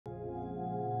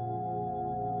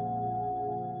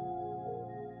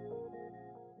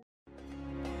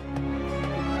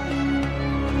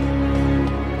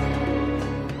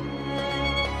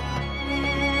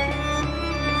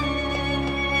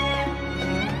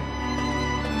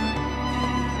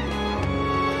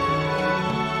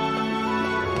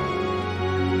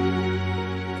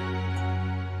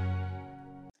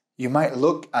you might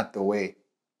look at the way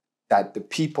that the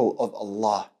people of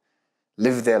Allah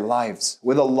live their lives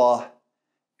with Allah,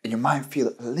 and you might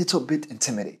feel a little bit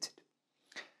intimidated.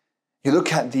 You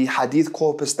look at the hadith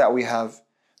corpus that we have,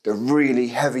 the really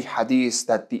heavy hadiths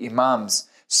that the Imams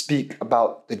speak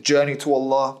about the journey to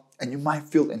Allah, and you might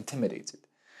feel intimidated.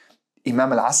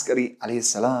 Imam al-Askari alayhi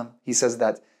salam, he says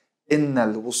that إِنَّ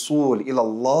الْوُصُولِ إِلَى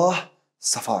اللَّهِ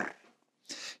سَفَرٌ.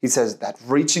 He says that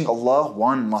reaching Allah,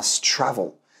 one must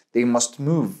travel. They must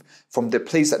move from the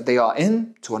place that they are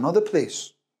in to another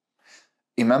place.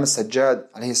 Imam al-Sajjad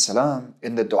alayhi salam,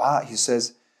 in the dua, he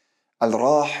says,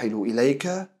 الْرَاحِلُ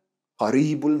إِلَيْكَ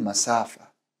قَرِيبُ الْمَسَافَةِ.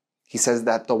 He says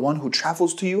that the one who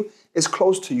travels to you is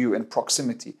close to you in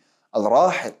proximity.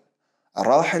 Al-Rahil.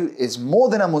 Al-Rahil is more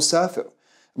than a musafir.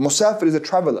 Musafir is a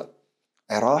traveler.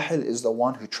 Al-Rahil is the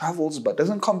one who travels but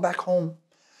doesn't come back home.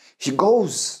 He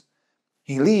goes.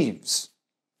 He leaves.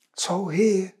 So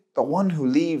here, the one who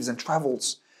leaves and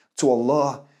travels to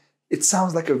Allah, it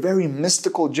sounds like a very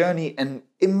mystical journey, and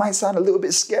it might sound a little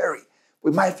bit scary.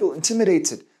 We might feel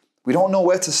intimidated. We don't know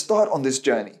where to start on this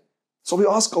journey. So we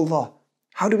ask Allah,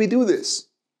 how do we do this?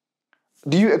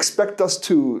 Do you expect us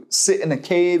to sit in a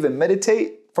cave and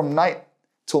meditate from night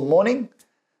till morning?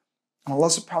 And Allah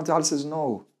subhanahu wa ta'ala says,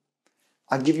 no,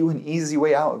 I'll give you an easy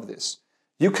way out of this.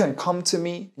 You can come to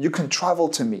me, you can travel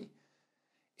to me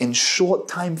in short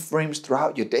time frames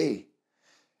throughout your day,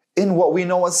 in what we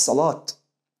know as salat,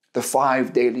 the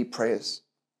 5 daily prayers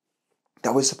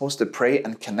that we're supposed to pray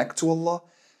and connect to Allah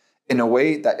in a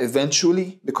way that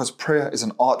eventually, because prayer is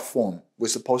an art form, we're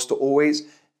supposed to always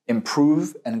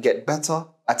improve and get better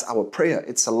at our prayer.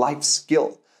 It's a life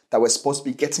skill that we're supposed to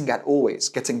be getting at always,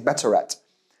 getting better at.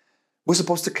 We're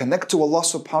supposed to connect to Allah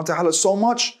subhanahu wa ta'ala so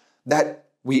much that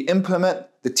we implement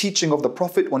the teaching of the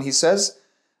Prophet when he says,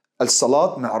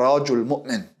 Al-Salat Mi'rajul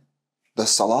Mu'min. The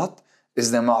Salat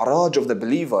is the Mi'raj of the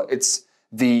believer. It's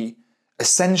the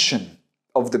ascension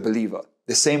of the believer.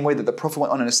 The same way that the Prophet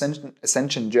went on an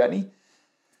ascension journey,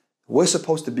 we're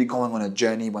supposed to be going on a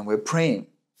journey when we're praying.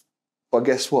 But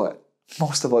guess what?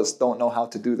 Most of us don't know how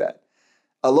to do that.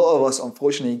 A lot of us,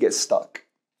 unfortunately, get stuck.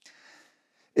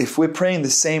 If we're praying the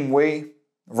same way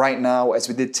right now as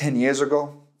we did 10 years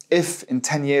ago, if in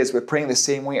 10 years we're praying the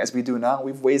same way as we do now,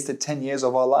 we've wasted 10 years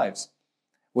of our lives.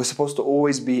 We're supposed to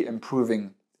always be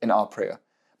improving in our prayer.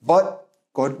 But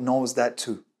God knows that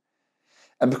too.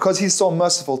 And because He's so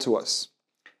merciful to us,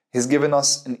 He's given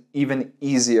us an even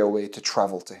easier way to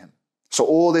travel to Him. So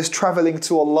all this traveling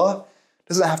to Allah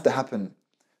doesn't have to happen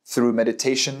through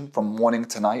meditation from morning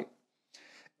to night.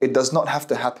 It does not have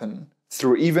to happen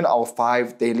through even our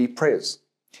 5 daily prayers.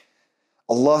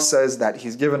 Allah says that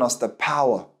He's given us the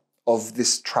power of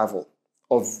this travel,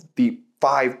 of the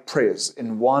 5 prayers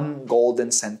in one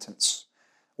golden sentence,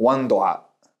 one dua,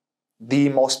 the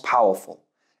most powerful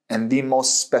and the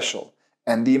most special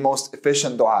and the most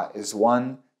efficient dua is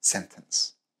one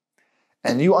sentence.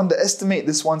 And you underestimate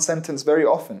this one sentence very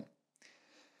often.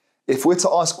 If we're to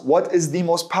ask what is the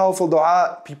most powerful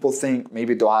dua, people think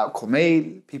maybe dua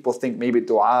Kumail, people think maybe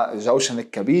dua Jawshan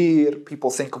al-Kabir,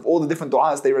 people think of all the different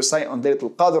duas they recite on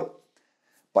Laylatul Qadr.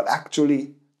 But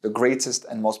actually, the greatest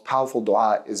and most powerful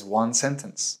dua is one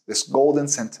sentence, this golden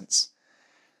sentence,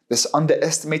 this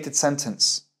underestimated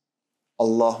sentence,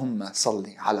 Allahumma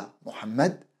salli ala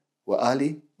Muhammad wa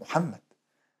ali Muhammad.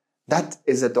 That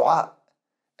is a dua,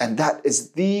 and that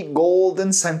is the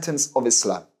golden sentence of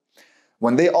Islam.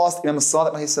 When they asked Imam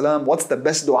Sadiq alayhi salam, what's the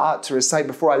best dua to recite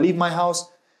before I leave my house?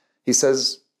 He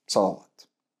says, salawat.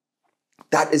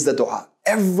 That is the dua.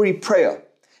 Every prayer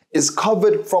is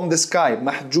covered from the sky.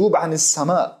 Mahjoob an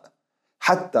as-sama'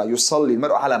 hatta yusalli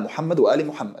al-mar'u ala Muhammad wa ali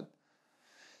Muhammad.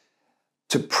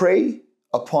 To pray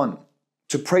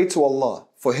to Allah,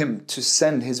 for Him to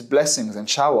send His blessings and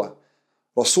shower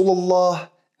Rasulullah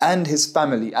and his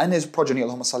family and his progeny,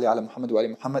 Allahumma salli ala Muhammad wa ali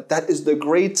Muhammad, that is the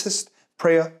greatest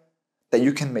prayer that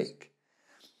you can make.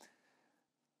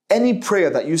 Any prayer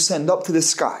that you send up to the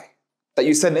sky, that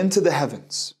you send into the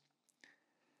heavens,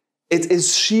 it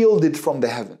is shielded from the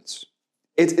heavens.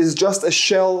 It is just a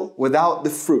shell without the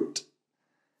fruit.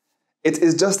 It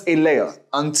is just a layer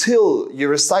until you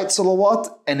recite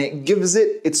salawat and it gives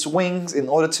it its wings in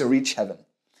order to reach heaven.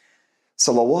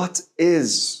 Salawat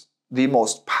is the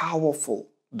most powerful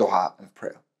dua and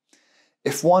prayer.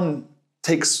 If one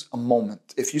takes a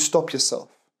moment, if you stop yourself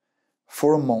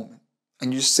for a moment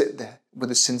and you sit there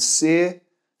with a sincere,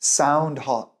 sound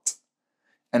heart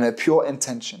and a pure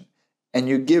intention, and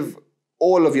you give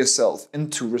all of yourself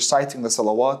into reciting the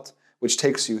salawat, which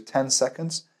takes you 10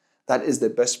 seconds, that is the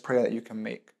best prayer that you can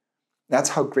make. That's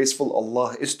how graceful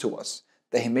Allah is to us,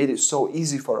 that He made it so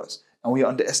easy for us. and we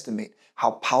underestimate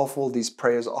how powerful these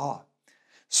prayers are.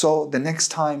 So the next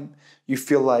time you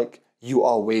feel like you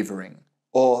are wavering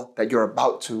or that you're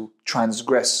about to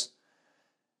transgress,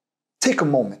 take a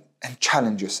moment and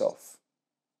challenge yourself.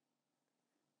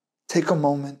 Take a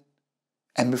moment,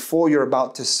 and before you're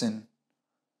about to sin,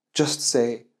 just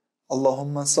say,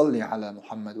 Allahumma salli ala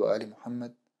Muhammad wa ali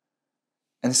Muhammad,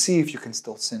 and see if you can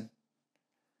still sin.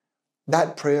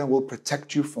 That prayer will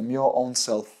protect you from your own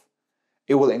self.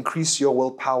 It will increase your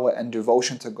willpower and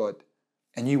devotion to God,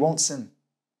 and you won't sin.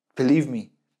 Believe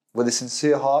me, with a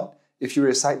sincere heart, if you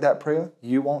recite that prayer,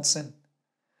 you won't sin.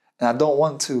 And I don't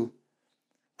want to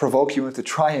provoke you into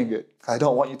trying it. I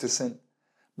don't want you to sin.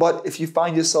 But if you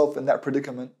find yourself in that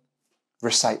predicament,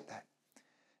 recite that.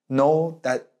 Know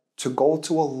that to go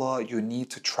to Allah, you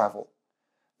need to travel.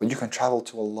 But you can travel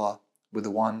to Allah with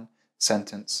one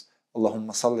sentence.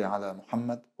 Allahumma salli ala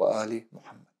Muhammad wa ali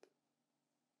Muhammad.